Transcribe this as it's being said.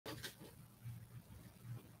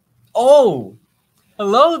Oh,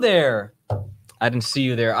 hello there. I didn't see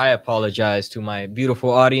you there. I apologize to my beautiful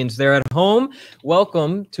audience there at home.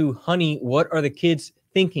 Welcome to Honey, What Are the Kids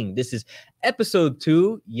Thinking? This is episode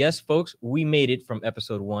 2. Yes, folks, we made it from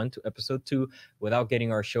episode 1 to episode 2 without getting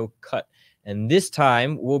our show cut. And this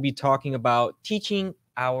time we'll be talking about teaching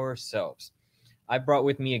ourselves. I brought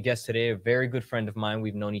with me a guest today, a very good friend of mine.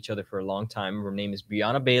 We've known each other for a long time. Her name is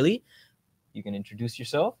Brianna Bailey. You can introduce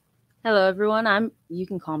yourself. Hello, everyone. You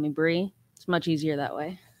can call me Bree. It's much easier that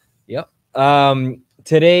way. Yep.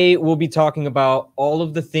 Today we'll be talking about all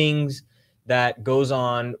of the things that goes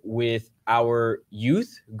on with our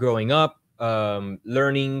youth growing up,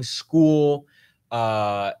 learning, school,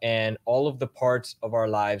 and all of the parts of our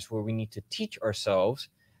lives where we need to teach ourselves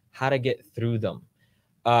how to get through them.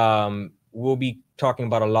 We'll be talking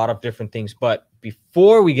about a lot of different things, but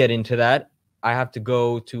before we get into that, I have to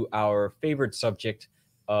go to our favorite subject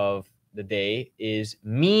of the day is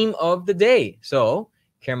meme of the day. So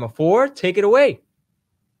camera 4, take it away.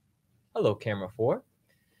 Hello, camera 4.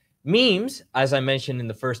 Memes, as I mentioned in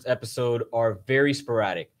the first episode, are very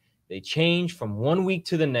sporadic. They change from one week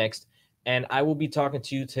to the next, and I will be talking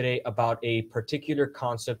to you today about a particular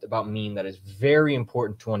concept about meme that is very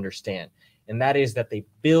important to understand, and that is that they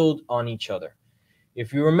build on each other.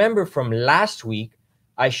 If you remember from last week,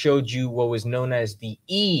 I showed you what was known as the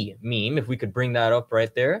E meme. If we could bring that up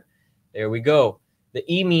right there. There we go. The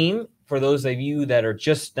E meme, for those of you that are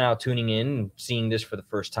just now tuning in and seeing this for the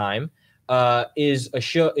first time, is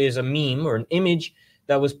a meme or an image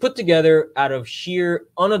that was put together out of sheer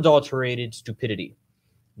unadulterated stupidity.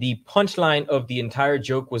 The punchline of the entire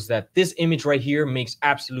joke was that this image right here makes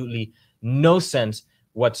absolutely no sense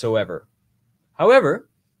whatsoever. However,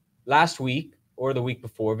 last week or the week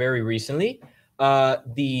before, very recently,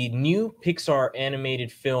 the new Pixar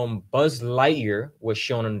animated film Buzz Lightyear was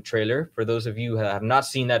shown in the trailer. For those of you who have not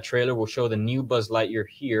seen that trailer, we'll show the new Buzz Lightyear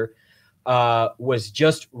here, was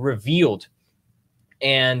just revealed.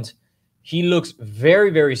 And he looks very,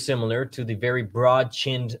 very similar to the very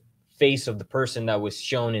broad-chinned face of the person that was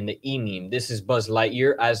shown in the E-meme. This is Buzz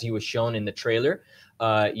Lightyear as he was shown in the trailer.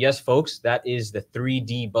 Yes, folks, that is the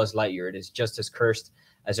 3D Buzz Lightyear. It is just as cursed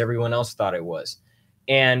as everyone else thought it was.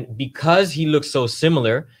 And because he looks so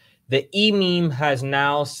similar, the E-meme has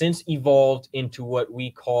now since evolved into what we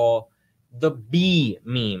call the B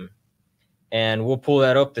meme. And we'll pull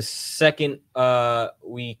that up the second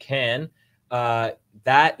we can.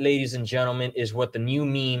 That, ladies and gentlemen, is what the new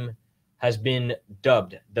meme has been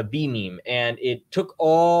dubbed, the B meme. And it took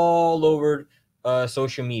all over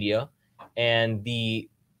social media. And the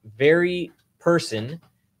very person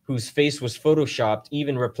whose face was photoshopped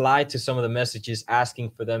even replied to some of the messages asking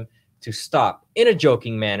for them to stop in a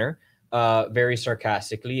joking manner, very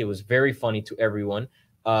sarcastically. It was very funny to everyone,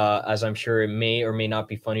 as I'm sure it may or may not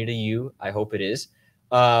be funny to you. I hope it is.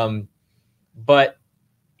 But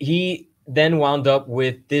he then wound up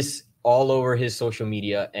with this all over his social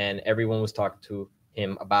media, and everyone was talking to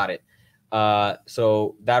him about it.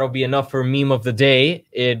 So that'll be enough for meme of the day.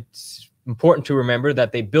 It's important to remember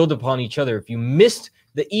that they build upon each other. If you missed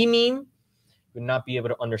the E-meme, you would not be able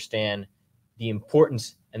to understand the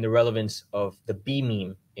importance and the relevance of the B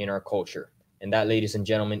meme in our culture. And that, ladies and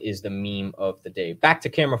gentlemen, is the meme of the day. Back to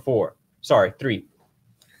camera 4. Sorry, 3.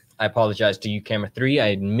 I apologize to you, camera 3.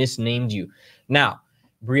 I misnamed you. Now,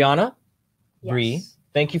 Brianna, Yes. Bree,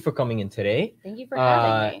 thank you for coming in today. Thank you for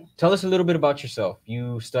having me. Tell us a little bit about yourself.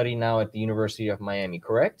 You study now at the University of Miami,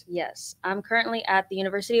 correct? Yes, I'm currently at the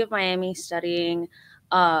University of Miami studying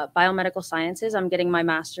biomedical sciences. I'm getting my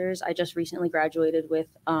master's. I just recently graduated with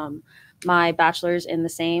my bachelor's in the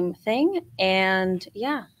same thing. And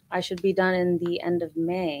yeah, I should be done in the end of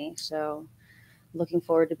May. So looking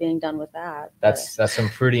forward to being done with that. That's some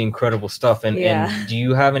pretty incredible stuff. And, Yeah. and do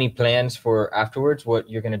you have any plans for afterwards, what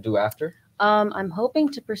you're going to do after? I'm hoping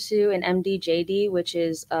to pursue an MD-JD, which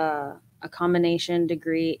is a combination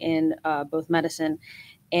degree in both medicine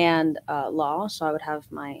and law. So I would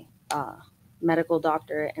have my medical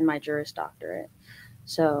doctorate and my Juris Doctorate.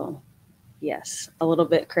 So yes, a little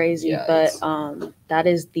bit crazy, Yeah, but that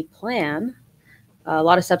is the plan. A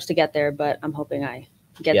lot of steps to get there, but I'm hoping I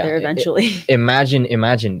get there eventually.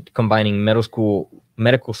 Imagine combining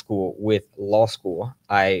medical school with law school.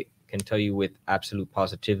 I can tell you with absolute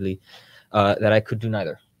positivity that I could do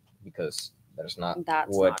neither, because that's not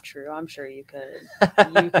not true. I'm sure you could.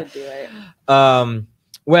 You could do it.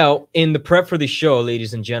 Well, in the prep for the show,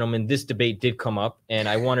 ladies and gentlemen, this debate did come up, and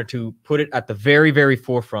I wanted to put it at the very, very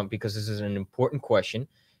forefront because this is an important question.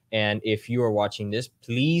 And if you are watching this,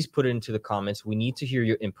 please put it into the comments. We need to hear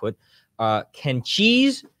your input. Can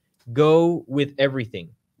cheese go with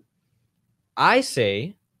everything? I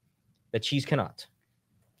say that cheese cannot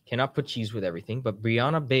put cheese with everything. But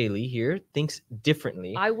Brianna Bailey here thinks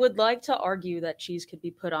differently. I would like to argue that cheese could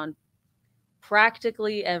be put on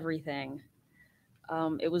practically everything.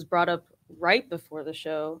 It was brought up right before the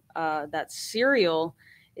show that cereal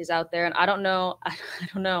is out there, and I don't know. I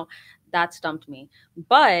don't know. That stumped me.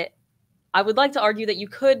 But I would like to argue that you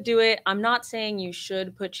could do it. I'm not saying you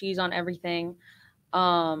should put cheese on everything.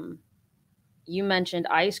 You mentioned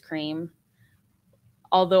ice cream.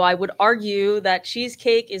 Although I would argue that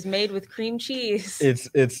cheesecake is made with cream cheese.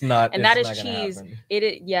 It's not, and it's that is not cheese.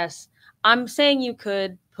 happen. Yes. I'm saying you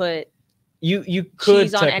could put you could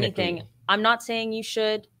cheese on anything. I'm not saying you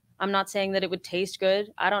should. I'm not saying that it would taste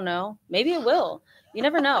good. I don't know. Maybe it will. You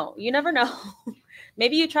never know. You never know.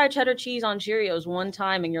 Maybe you try cheddar cheese on Cheerios one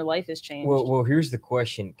time and your life has changed. Well, here's the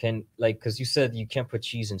question. Because you said you can't put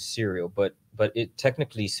cheese in cereal, but it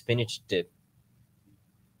technically spinach dip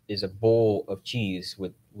is a bowl of cheese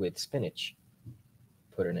with spinach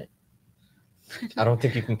put in it. I don't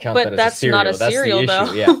think you can count that as a cereal. But that's not a cereal,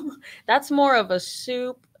 though. Yeah. That's more of a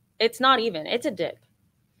soup. It's not even. It's a dip.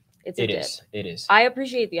 It's a dip. It is. I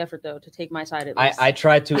appreciate the effort, though, to take my side at least. I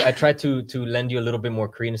tried to lend you a little bit more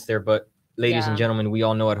credence there, but ladies and gentlemen, we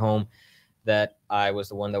all know at home that I was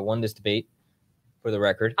the one that won this debate, for the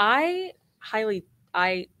record. I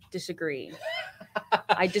disagree.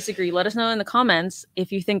 I disagree. Let us know in the comments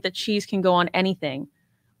if you think that cheese can go on anything,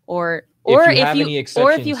 or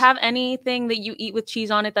if you have anything that you eat with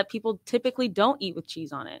cheese on it that people typically don't eat with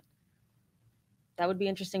cheese on it. That would be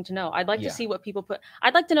interesting to know. I'd like to see what people put.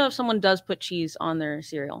 I'd like to know if someone does put cheese on their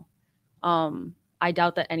cereal. I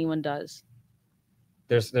doubt that anyone does.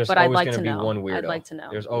 There's always going to be one weirdo. I'd like to know.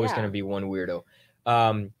 There's always going to be one weirdo.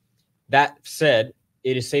 That said,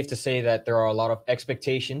 it is safe to say that there are a lot of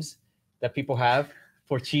expectations that people have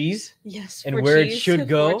for cheese. Yes, and where it should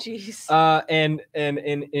go. And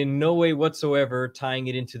in no way whatsoever tying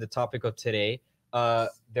it into the topic of today.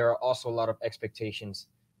 There are also a lot of expectations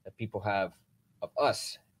that people have of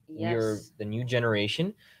us. Yes. We're the new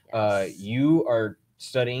generation. Yes. You are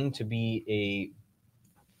studying to be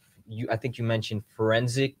I think you mentioned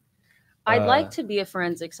forensic. I'd like to be a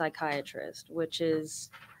forensic psychiatrist, which is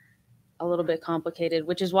a little bit complicated,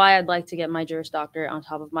 which is why I'd like to get my Juris Doctorate on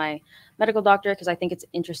top of my medical doctorate, because I think it's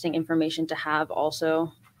interesting information to have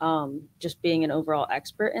also. Just being an overall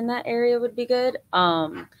expert in that area would be good.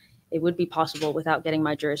 It would be possible without getting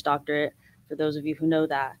my Juris Doctorate, for those of you who know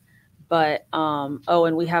that. But,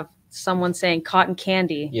 and we have someone saying cotton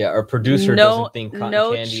candy. Yeah, our producer doesn't think cotton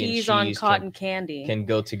candy and cheese on cotton candy can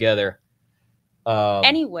go together.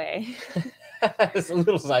 Anyway. It's a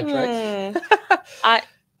little sidetracked.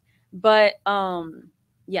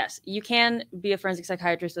 Yes, you can be a forensic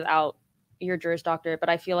psychiatrist without your Juris Doctorate, but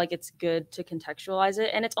I feel like it's good to contextualize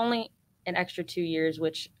it. And it's only an extra 2 years,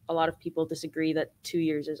 which a lot of people disagree that 2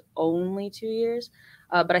 years is only 2 years.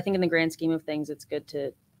 But I think in the grand scheme of things, it's good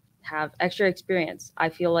to have extra experience. I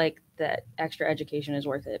feel like that extra education is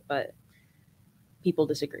worth it, but people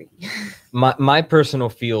disagree. My personal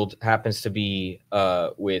field happens to be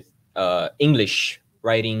with English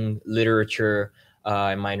writing, literature.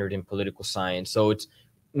 I minored in political science, so it's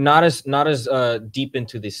not as deep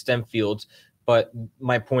into the STEM fields. But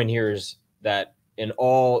my point here is that in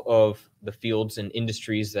all of the fields and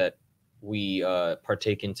industries that we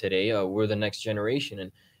partake in today, we're the next generation,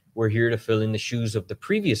 and we're here to fill in the shoes of the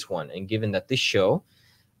previous one. And given that this show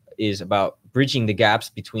is about bridging the gaps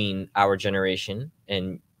between our generation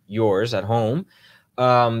and yours at home,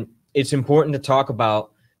 it's important to talk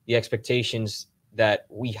about the expectations that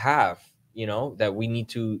we have, that we need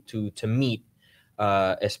to meet,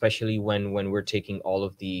 especially when we're taking all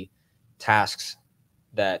of the tasks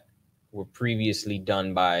that were previously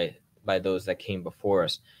done by those that came before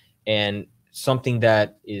us. And something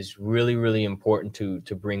that is really, really important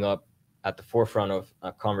to bring up at the forefront of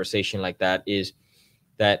a conversation like that is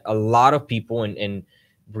that a lot of people, and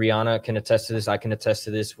Brianna can attest to this, I can attest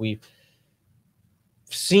to this, we've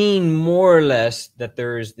seen more or less that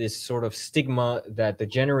there is this sort of stigma that the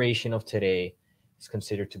generation of today is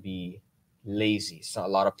considered to be lazy. So a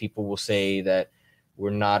lot of people will say that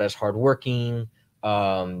we're not as hardworking,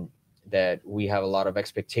 that we have a lot of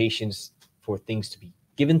expectations for things to be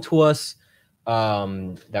given to us,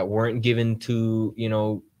 that weren't given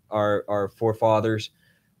to our forefathers,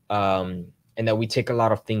 and that we take a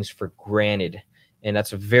lot of things for granted. And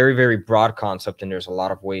that's a very, very broad concept, and there's a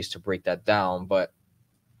lot of ways to break that down. But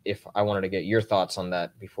if I wanted to get your thoughts on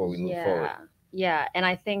that before we move forward. Yeah, and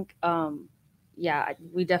I think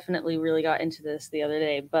we definitely really got into this the other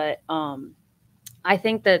day, but I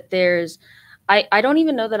think that I don't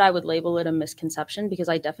even know that I would label it a misconception, because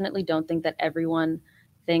I definitely don't think that everyone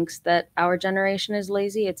thinks that our generation is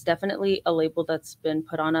lazy. It's definitely a label that's been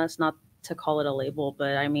put on us, not to call it a label,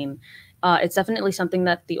 but I mean, it's definitely something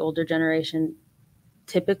that the older generation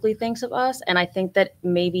typically thinks of us. And I think that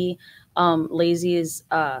maybe lazy is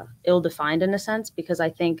ill-defined in a sense, because I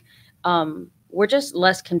think we're just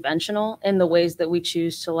less conventional in the ways that we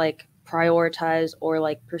choose to like prioritize or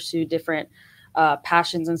like pursue different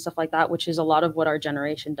passions and stuff like that, which is a lot of what our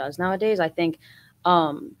generation does nowadays. I think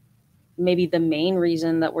maybe the main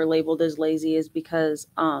reason that we're labeled as lazy is because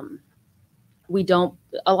we don't,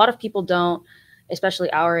 a lot of people don't, especially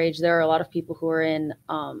our age, there are a lot of people who are in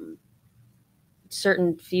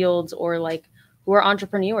certain fields or like who are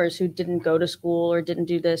entrepreneurs who didn't go to school or didn't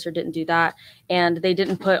do this or didn't do that, and they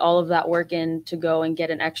didn't put all of that work in to go and get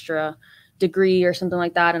an extra degree or something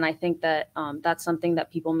like that. And I think that that's something that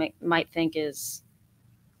people might think is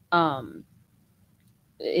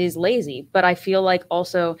lazy, but I feel like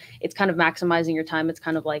also it's kind of maximizing your time. It's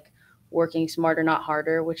kind of like working smarter, not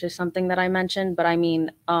harder, which is something that I mentioned. But I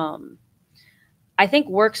mean, I think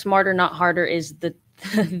work smarter, not harder is the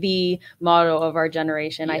the motto of our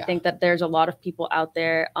generation. Yeah. I think that there's a lot of people out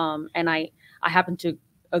there, and I happen to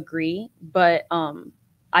agree, but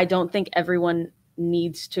I don't think everyone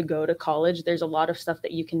needs to go to college. There's a lot of stuff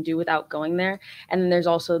that you can do without going there. And then there's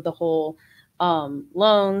also the whole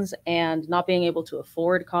loans and not being able to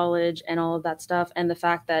afford college and all of that stuff. And the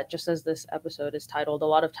fact that, just as this episode is titled, a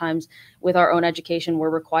lot of times with our own education,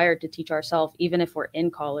 we're required to teach ourselves, even if we're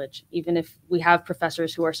in college, even if we have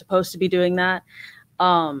professors who are supposed to be doing that.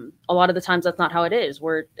 A lot of the times that's not how it is.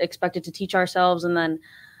 We're expected to teach ourselves and then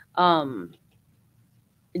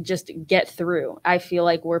just get through. I feel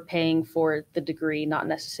like we're paying for the degree, not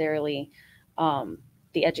necessarily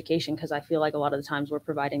the education, because I feel like a lot of the times we're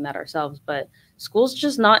providing that ourselves. But school's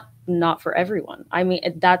just not for everyone. I mean,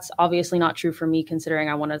 that's obviously not true for me, considering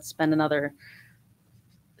I want to spend another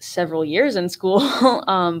several years in school.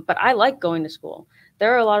 But I like going to school.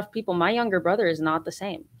 There are a lot of people. My younger brother is not the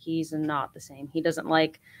same. He's not the same. He doesn't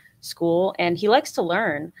like school, and he likes to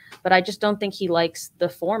learn, but I just don't think he likes the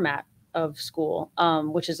format of school,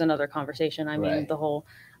 which is another conversation. I mean, the whole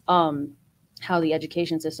how the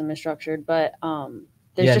education system is structured. But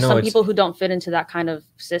there's some people who don't fit into that kind of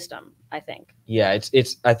system, I think. Yeah,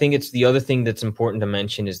 I think it's the other thing that's important to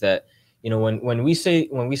mention is that, you know, when we say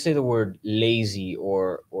the word lazy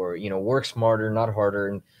or you know, work smarter, not harder,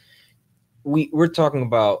 and we're talking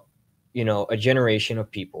about, you know, a generation of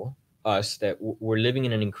people, us, that we're living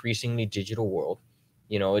in an increasingly digital world.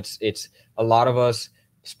 You know, it's a lot of us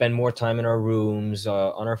spend more time in our rooms,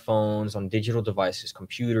 on our phones, on digital devices,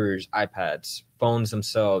 computers, iPads, phones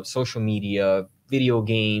themselves, social media, video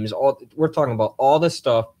games. We're talking about all the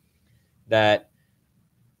stuff that,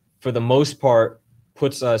 for the most part,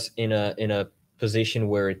 puts us in a position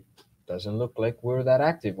where it doesn't look like we're that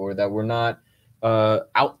active, or that we're not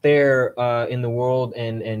out there in the world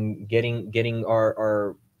and getting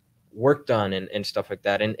our work done and stuff like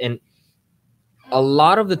that. And a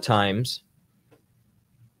lot of the times,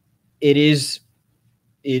 it is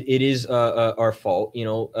our fault. You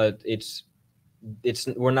know, it's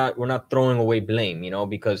we're not throwing away blame, you know,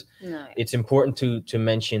 because it's important to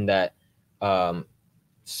mention that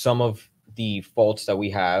some of the faults that we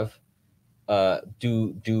have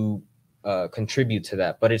do contribute to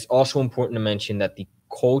that. But it's also important to mention that the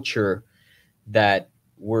culture that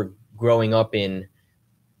we're growing up in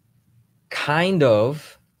kind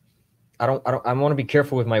of, I want to be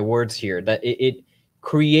careful with my words here, that it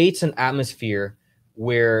creates an atmosphere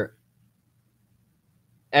where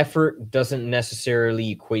effort doesn't necessarily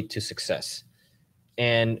equate to success.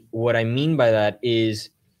 And what I mean by that is,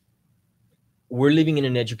 we're living in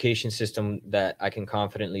an education system that I can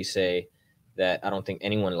confidently say that I don't think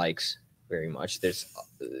anyone likes very much. There's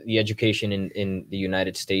the education in the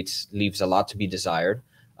United States leaves a lot to be desired.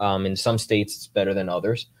 In some states, it's better than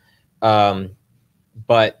others.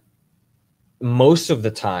 But most of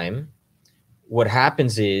the time, what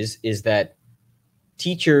happens is that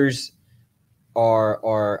teachers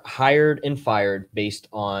are hired and fired based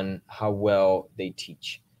on how well they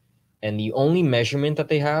teach. And the only measurement that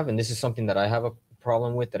they have, and this is something that I have a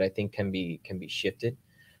problem with that I think can be shifted,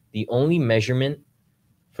 the only measurement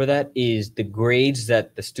for that is the grades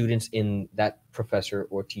that the students in that professor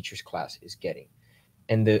or teacher's class is getting.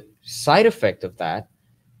 And the side effect of that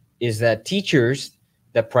is that teachers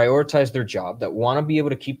that prioritize their job, that want to be able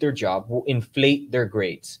to keep their job, will inflate their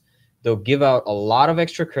grades. They'll give out a lot of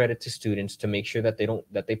extra credit to students to make sure that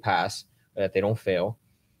they pass, that they don't fail.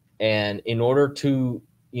 And in order to,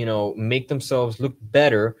 you know, make themselves look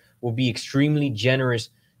better, will be extremely generous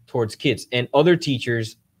towards kids. And other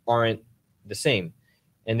teachers aren't the same.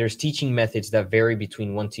 and there's teaching methods that vary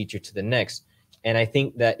between one teacher to the next. And I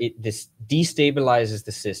think that this destabilizes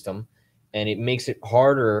the system, and it makes it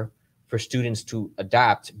harder for students to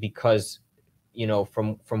adapt, because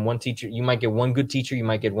from one teacher, you might get one good teacher, you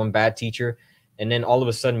might get one bad teacher, and then all of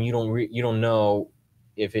a sudden you don't know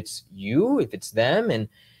if it's you, if it's them.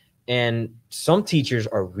 And some teachers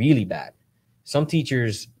are really bad. Some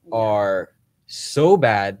teachers are so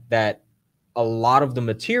bad that a lot of the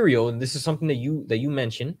material, and this is something that you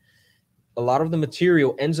mentioned, a lot of the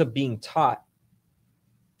material ends up being taught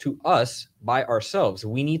to us by ourselves.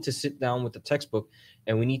 We need to sit down with the textbook,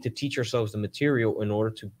 and we need to teach ourselves the material in order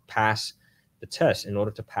to pass the test, in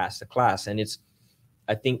order to pass the class. And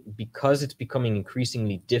I think because it's becoming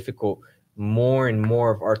increasingly difficult, more and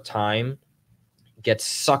more of our time gets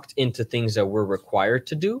sucked into things that we're required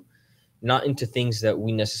to do, not into things that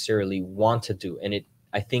we necessarily want to do. And it,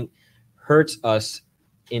 I think, hurts us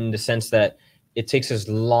in the sense that it takes us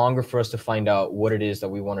longer for us to find out what it is that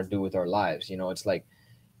we want to do with our lives. It's like,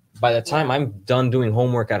 by the time I'm done doing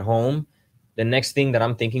homework at home, the next thing that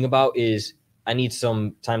I'm thinking about is I need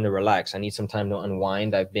some time to relax. I need some time to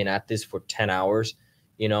unwind. I've been at this for 10 hours,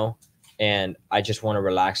 and I just want to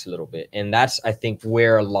relax a little bit. And that's, I think,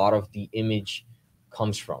 where a lot of the image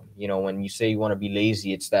comes from. When you say you want to be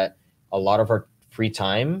lazy, it's that a lot of our free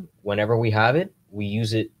time, whenever we have it, we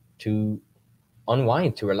use it to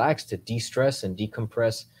unwind, to relax, to de-stress and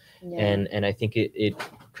decompress. And I think it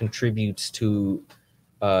contributes to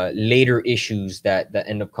later issues that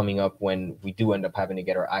end up coming up when we do end up having to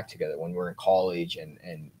get our act together, when we're in college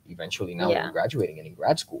and eventually now we're graduating and in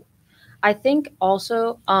grad school. I think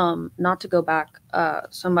also, not to go back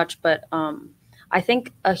so much, but I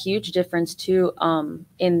think a huge difference too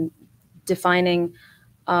in defining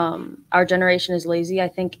our generation as lazy, I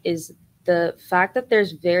think, is the fact that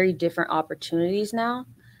there's very different opportunities now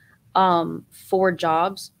for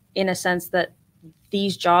jobs, in a sense that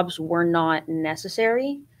these jobs were not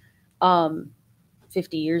necessary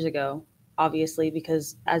 50 years ago, obviously,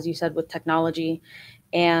 because, as you said, with technology,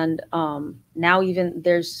 and now even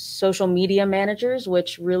there's social media managers,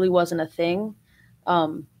 which really wasn't a thing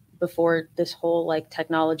before this whole like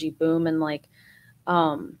technology boom. And like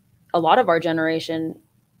a lot of our generation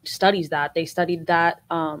studies that. They studied that.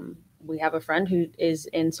 We have a friend who is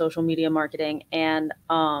in social media marketing, and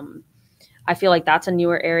I feel like that's a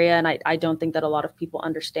newer area, and I don't think that a lot of people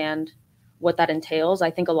understand what that entails. I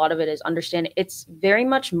think a lot of it is understanding. It's very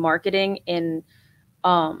much marketing in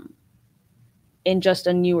just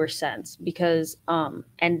a newer sense, because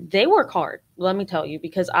and they work hard, let me tell you,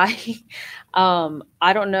 because I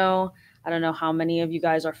don't know how many of you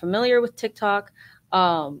guys are familiar with TikTok.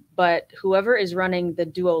 But whoever is running the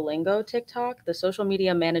Duolingo TikTok, the social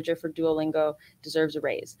media manager for Duolingo, deserves a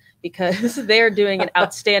raise, because they're doing an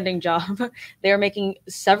outstanding job. They're making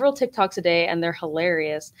several TikToks a day, and they're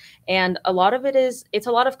hilarious. And a lot of it's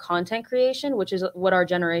a lot of content creation, which is what our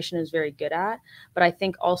generation is very good at. But I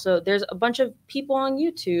think also there's a bunch of people on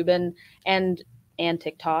YouTube and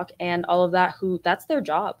TikTok and all of that who that's their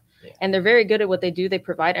job. Yeah. And they're very good at what they do. They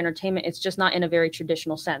provide entertainment. It's just not in a very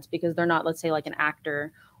traditional sense, because they're not, let's say, like an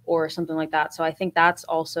actor or something like that. So I think that's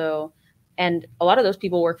also, and a lot of those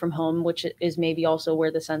people work from home, which is maybe also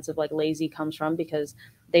where the sense of like lazy comes from, because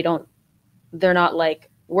they're not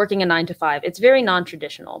like working a 9 to 5. It's very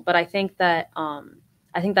non-traditional. But I think that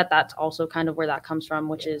that's also kind of where that comes from,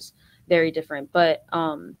 which is very different. But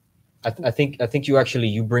I think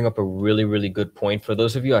you bring up a really, really good point. For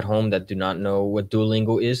those of you at home that do not know what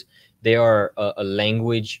Duolingo is, they are a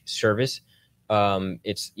language service.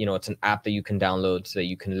 It's an app that you can download so that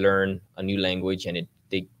you can learn a new language, and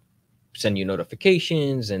they send you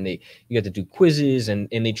notifications, and you get to do quizzes, and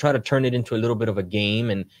they try to turn it into a little bit of a game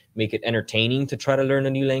and make it entertaining to try to learn a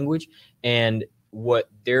new language. And what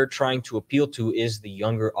they're trying to appeal to is the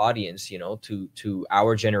younger audience, to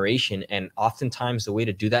our generation. And oftentimes the way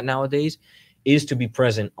to do that nowadays is to be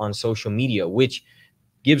present on social media, which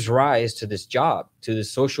gives rise to this job, to the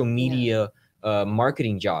social media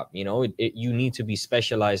marketing job. You need to be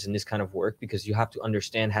specialized in this kind of work, because you have to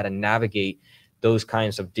understand how to navigate those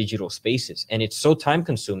kinds of digital spaces. And it's so time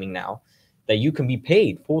consuming now that you can be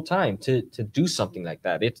paid full time to do something like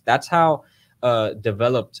that. That's how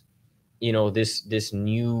developed this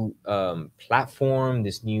new platform,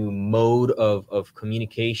 this new mode of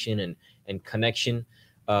communication and connection.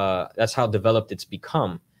 That's how developed it's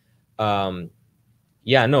become. It's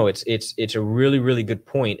a really, really good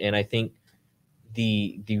point. And I think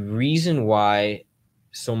the reason why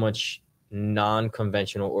so much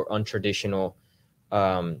non-conventional or untraditional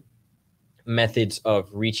methods of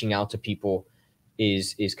reaching out to people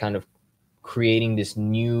is kind of creating this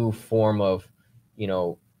new form of you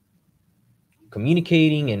know,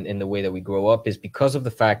 communicating and the way that we grow up is because of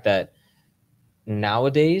the fact that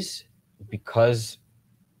nowadays, because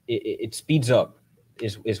it speeds up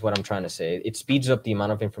is what I'm trying to say. It speeds up the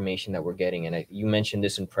amount of information that we're getting. And you mentioned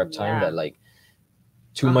this in prep time, that like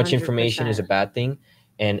too much information is a bad thing.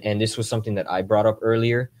 And this was something that I brought up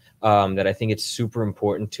earlier, that I think it's super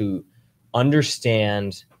important to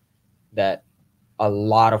understand that a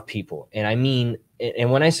lot of people, and I mean,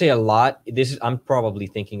 and when I say a lot, I'm probably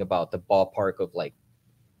thinking about the ballpark of like,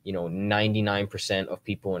 99% of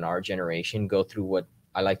people in our generation go through what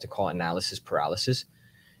I like to call analysis paralysis,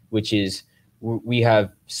 which is we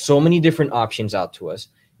have so many different options out to us.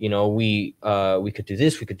 We could do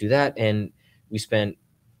this, we could do that. And we spend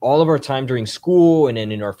all of our time during school, and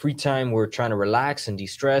then in our free time, we're trying to relax and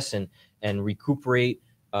de-stress and recuperate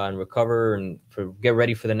and recover and get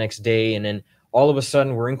ready for the next day. And then all of a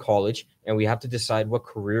sudden we're in college and we have to decide what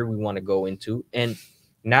career we want to go into. And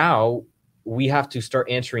now we have to start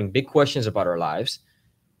answering big questions about our lives.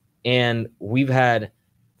 And we've had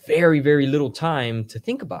very, very little time to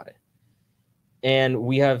think about it. And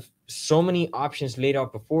we have so many options laid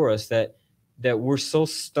out before us that we're so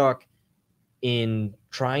stuck in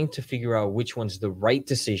trying to figure out which one's the right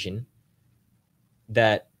decision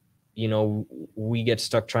that, we get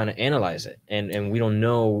stuck trying to analyze it. And we don't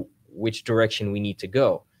know which direction we need to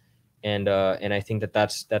go. And I think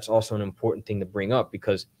that's also an important thing to bring up,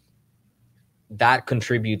 because that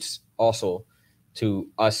contributes also to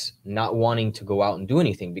us not wanting to go out and do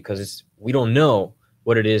anything, because we don't know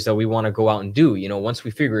what it is that we want to go out and do. Once we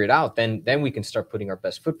figure it out, then we can start putting our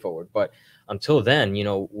best foot forward. But until then,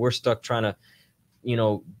 we're stuck trying to,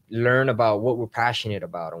 learn about what we're passionate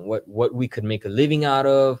about and what we could make a living out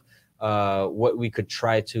of, what we could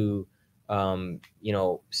try to,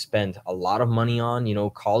 spend a lot of money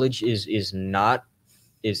on. College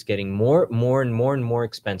is getting more and more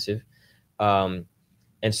expensive. And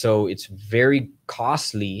so it's very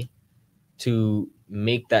costly to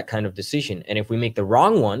make that kind of decision. And if we make the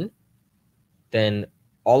wrong one, then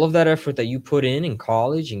all of that effort that you put in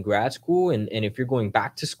college and grad school, and if you're going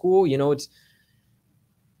back to school, you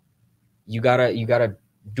gotta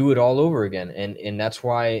do it all over again. And that's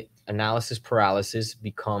why analysis paralysis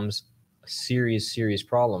becomes a serious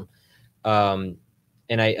problem. And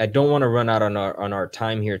I don't want to run out on our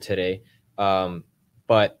time here today.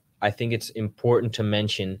 But I think it's important to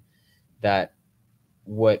mention that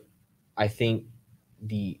what I think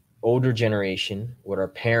the older generation, what our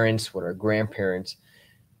parents, what our grandparents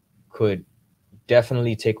could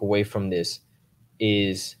definitely take away from this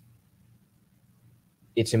is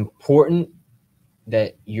it's important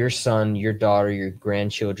that your son, your daughter, your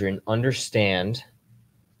grandchildren understand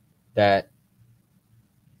that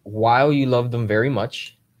while you love them very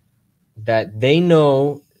much, that they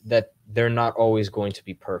know that they're not always going to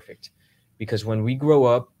be perfect. Because when we grow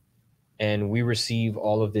up and we receive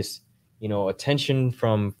all of this, attention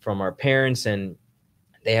from our parents, and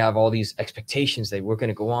they have all these expectations that we're going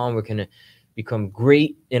to go on, we're going to become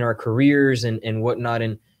great in our careers and whatnot.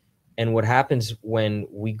 And what happens when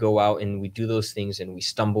we go out and we do those things and we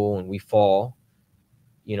stumble and we fall,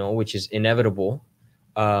 which is inevitable.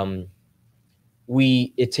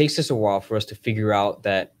 It takes us a while for us to figure out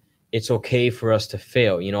that it's okay for us to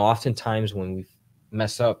fail. Oftentimes when we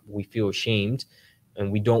mess up, we feel ashamed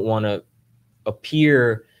and we don't want to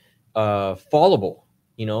appear fallible,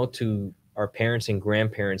 to our parents and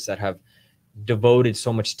grandparents that have devoted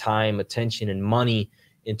so much time, attention, and money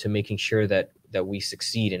into making sure that we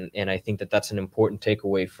succeed. And I think that that's an important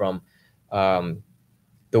takeaway from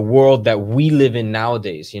the world that we live in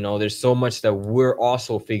nowadays. There's so much that we're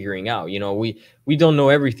also figuring out. We don't know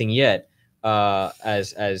everything yet,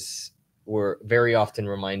 as we're very often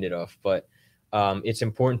reminded of. But it's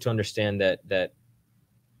important to understand that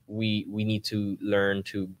we need to learn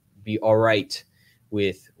to be all right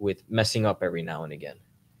with messing up every now and again.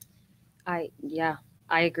 I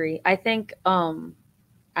agree. I think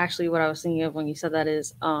actually what I was thinking of when you said that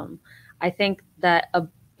is I think that a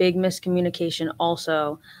big miscommunication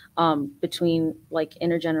also between like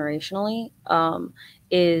intergenerationally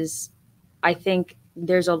is, I think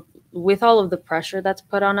there's with all of the pressure that's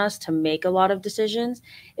put on us to make a lot of decisions,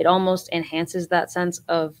 it almost enhances that sense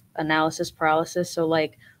of analysis paralysis. So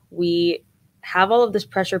like we have all of this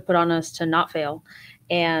pressure put on us to not fail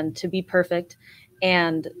and to be perfect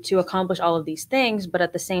and to accomplish all of these things. But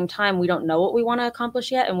at the same time, we don't know what we want to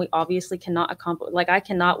accomplish yet. And we obviously cannot accomplish, like I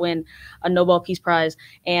cannot win a Nobel Peace Prize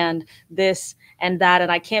and this and that.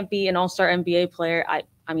 And I can't be an all-star NBA player. I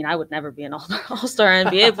mean, I would never be an all-star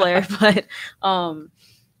NBA player, but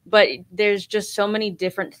but there's just so many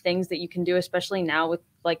different things that you can do, especially now with,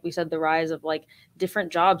 like we said, the rise of like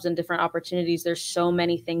different jobs and different opportunities. There's so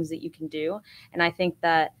many things that you can do. And I think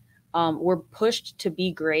that we're pushed to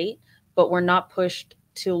be great, but we're not pushed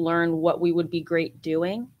to learn what we would be great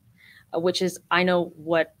doing, which is, I know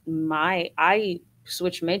what I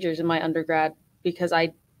switched majors in my undergrad because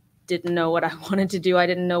I didn't know what I wanted to do. I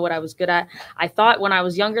didn't know what I was good at. I thought when I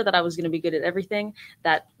was younger that I was going to be good at everything.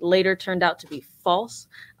 That later turned out to be false.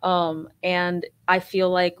 And I feel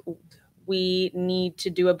like we need to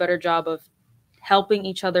do a better job of helping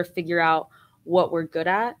each other figure out what we're good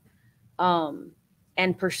at,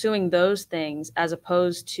 and pursuing those things as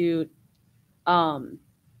opposed to um,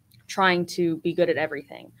 trying to be good at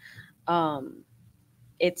everything. Um,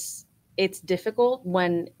 it's difficult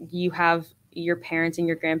when you have your parents and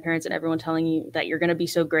your grandparents and everyone telling you that you're going to be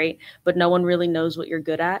so great, but no one really knows what you're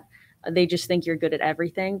good at. They just think you're good at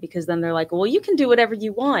everything, because then they're like, well, you can do whatever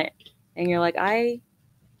you want. And you're like, I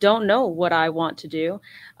don't know what I want to do.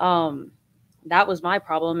 Um, that was my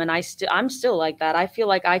problem. And I'm still like that. I feel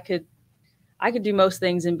like I could do most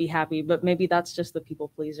things and be happy, but maybe that's just the people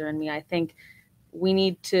pleaser in me. I think we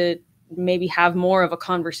need to maybe have more of a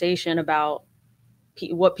conversation about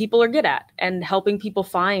what people are good at and helping people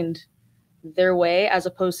find their way, as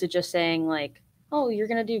opposed to just saying like, oh, you're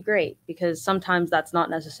going to do great, because sometimes that's not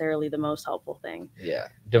necessarily the most helpful thing. Yeah.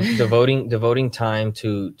 Devoting time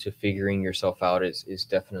to figuring yourself out is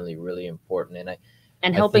definitely really important. And I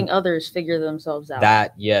helping think others figure themselves out,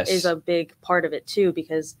 that, yes, is a big part of it too,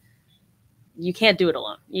 because you can't do it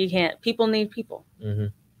alone. You can't. People need people. Mm-hmm.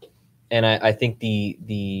 And I think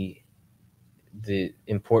the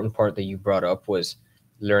important part that you brought up was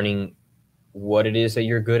learning what it is that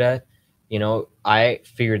you're good at. You know, I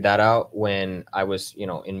figured that out when I was,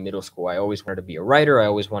 in middle school. I always wanted to be a writer. I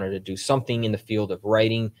always wanted to do something in the field of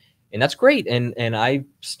writing, and that's great. And I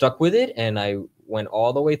stuck with it, and I went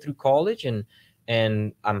all the way through college, and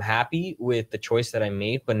I'm happy with the choice that I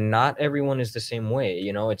made. But not everyone is the same way.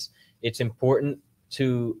 It's important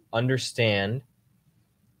to understand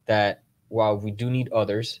that while we do need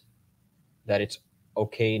others, that it's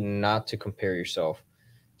okay not to compare yourself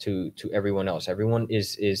to everyone else. Everyone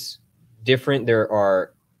is different. There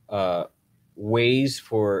are ways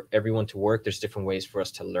for everyone to work. There's different ways for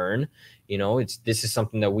us to learn. This is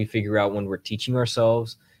something that we figure out when we're teaching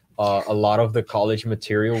ourselves. A lot of the college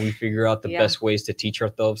material, we figure out the best ways to teach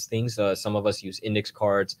ourselves things. Some of us use index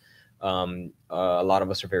cards. A lot of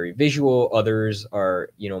us are very visual. Others are,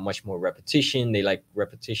 much more repetition. They like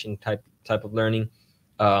repetition type of learning.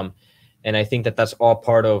 And I think that that's all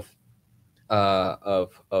part of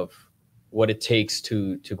what it takes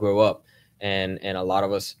to grow up. And a lot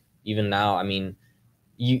of us, even now, I mean,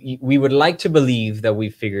 we would like to believe that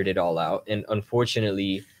we've figured it all out. And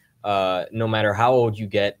unfortunately, no matter how old you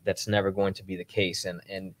get, that's never going to be the case.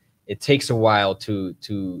 And it takes a while to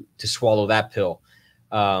swallow that pill.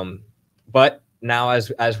 But now,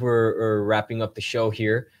 as we're wrapping up the show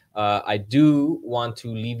here, I do want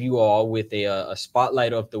to leave you all with a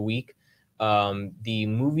spotlight of the week. The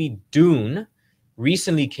movie Dune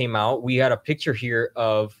recently came out. We had a picture here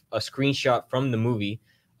of a screenshot from the movie.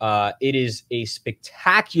 It is a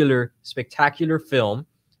spectacular film.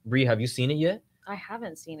 Brie, have you seen it yet? I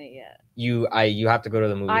haven't seen it yet. You have to go to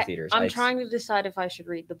the movie theaters. I'm trying to decide if I should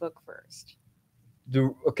read the book first.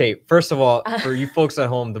 Okay, first of all, for you folks at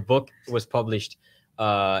home, the book was published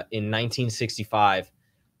in 1965,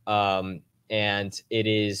 and it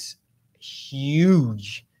is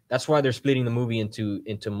huge. That's why they're splitting the movie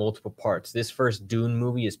into multiple parts. This first Dune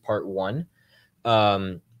movie is part 1,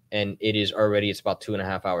 and it's about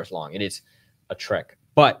 2.5 hours long. It is a trek,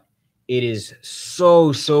 but it is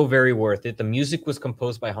so very worth it. The music was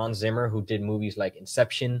composed by Hans Zimmer, who did movies like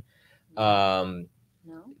Inception. He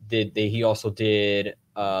also did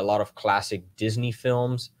a lot of classic Disney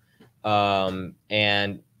films, and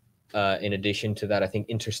in addition to that, I think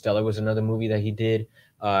Interstellar was another movie that he did.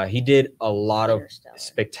 He did a lot of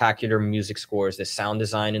spectacular music scores. The sound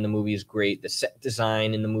design in the movie is great. The set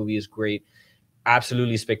design in the movie is great.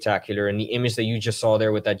 Absolutely spectacular. And the image that you just saw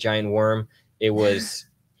there with that giant worm, it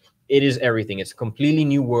is everything. It's a completely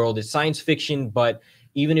new world. It's science fiction, but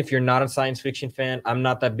even if you're not a science fiction fan, I'm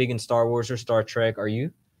not that big in Star Wars or Star Trek. Are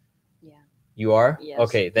you? Yeah. You are? Yes.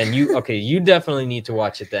 Okay, then you definitely need to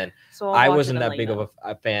watch it then. So I wasn't that big of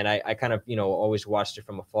a fan. I kind of, always watched it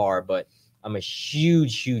from afar, but I'm a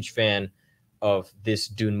huge fan of this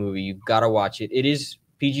Dune movie. You've got to watch it. It is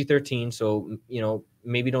PG-13, so,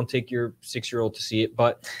 maybe don't take your 6-year-old to see it,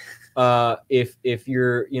 but if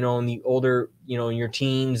you're, in the older, in your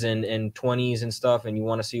teens and 20s and stuff, and you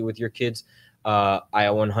want to see it with your kids, I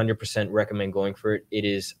 100% recommend going for it. It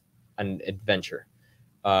is an adventure.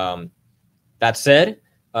 That said,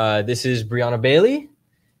 this is Brianna Bailey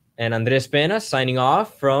and Andres Pena signing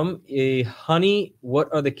off from a Honey, What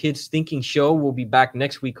Are the Kids Thinking show. We'll be back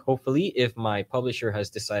next week, hopefully, if my publisher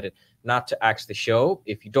has decided not to axe the show.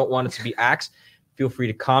 If you don't want it to be axed, feel free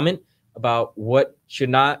to comment about what should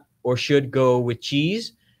not or should go with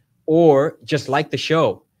cheese, or just like the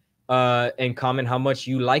show, and comment how much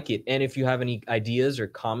you like it. And if you have any ideas or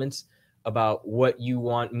comments about what you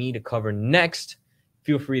want me to cover next,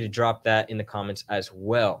 feel free to drop that in the comments as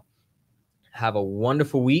well. Have a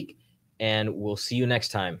wonderful week, and we'll see you next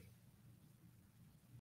time.